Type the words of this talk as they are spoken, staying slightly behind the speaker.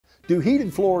Do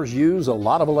heated floors use a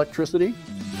lot of electricity?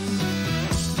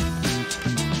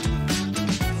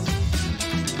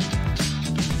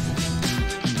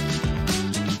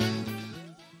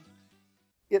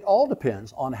 It all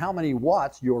depends on how many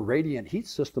watts your radiant heat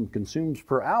system consumes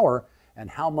per hour and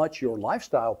how much your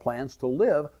lifestyle plans to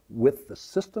live with the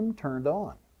system turned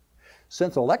on.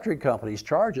 Since electric companies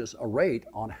charge us a rate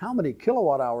on how many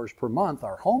kilowatt hours per month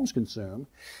our homes consume,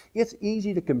 it's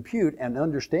easy to compute and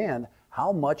understand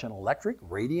how much an electric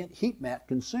radiant heat mat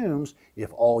consumes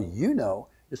if all you know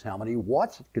is how many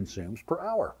watts it consumes per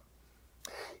hour.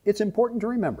 It's important to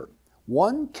remember,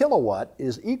 1 kilowatt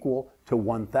is equal to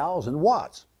 1,000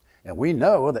 watts. And we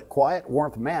know that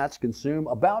QuietWarmth mats consume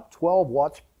about 12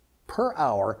 watts per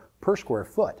hour per square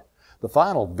foot. The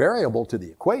final variable to the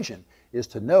equation is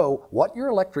to know what your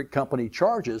electric company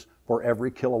charges for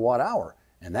every kilowatt hour,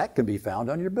 and that can be found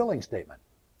on your billing statement.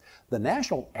 The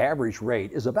national average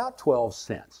rate is about 12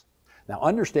 cents. Now,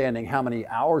 understanding how many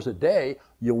hours a day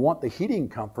you'll want the heating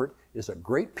comfort is a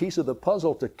great piece of the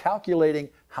puzzle to calculating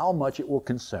how much it will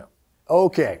consume.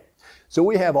 Okay, so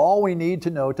we have all we need to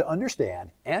know to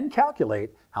understand and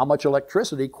calculate how much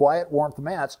electricity QuietWarmth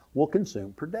mats will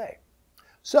consume per day.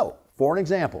 So, for an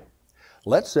example,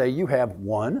 let's say you have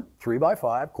one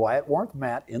 3x5 QuietWarmth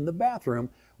mat in the bathroom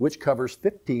which covers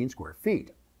 15 square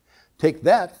feet. Take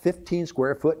that 15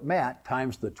 square foot mat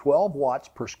times the 12 watts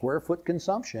per square foot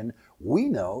consumption we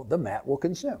know the mat will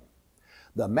consume.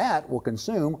 The mat will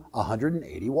consume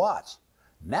 180 watts.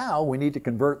 Now we need to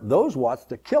convert those watts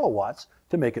to kilowatts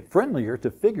to make it friendlier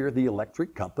to figure the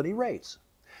electric company rates.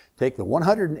 Take the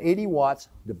 180 watts,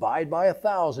 divide by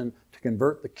 1,000 to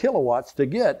convert the kilowatts to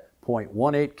get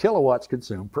 0.18 kilowatts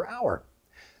consumed per hour.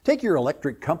 Take your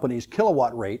electric company's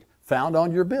kilowatt rate found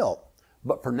on your bill.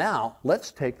 But for now,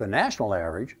 let's take the national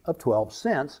average of 12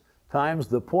 cents times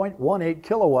the 0.18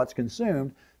 kilowatts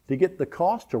consumed to get the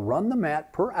cost to run the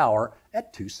mat per hour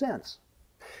at 2 cents.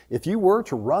 If you were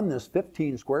to run this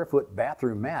 15 square foot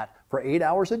bathroom mat for 8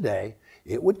 hours a day,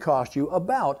 it would cost you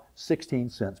about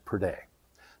 16 cents per day.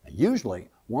 Now,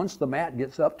 usually, once the mat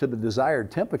gets up to the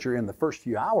desired temperature in the first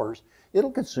few hours,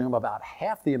 it'll consume about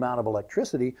half the amount of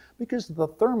electricity because the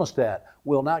thermostat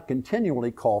will not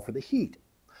continually call for the heat.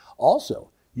 Also,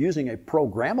 using a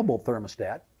programmable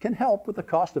thermostat can help with the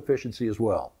cost efficiency as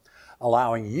well,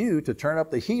 allowing you to turn up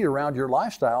the heat around your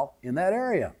lifestyle in that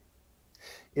area.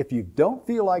 If you don't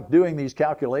feel like doing these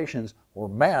calculations or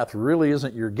math really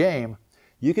isn't your game,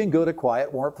 you can go to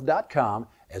QuietWarmth.com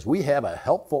as we have a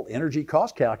helpful energy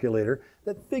cost calculator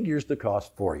that figures the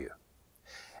cost for you.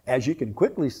 As you can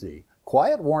quickly see,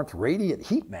 QuietWarmth radiant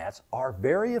heat mats are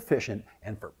very efficient,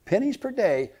 and for pennies per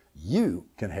day, you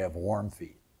can have warm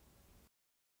feet.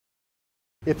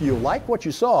 If you like what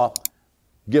you saw,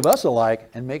 give us a like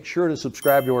and make sure to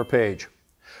subscribe to our page.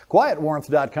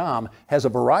 QuietWarmth.com has a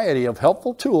variety of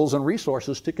helpful tools and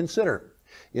resources to consider.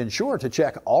 Ensure to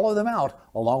check all of them out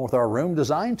along with our room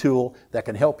design tool that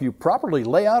can help you properly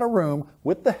lay out a room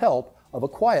with the help of a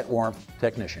QuietWarmth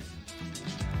technician.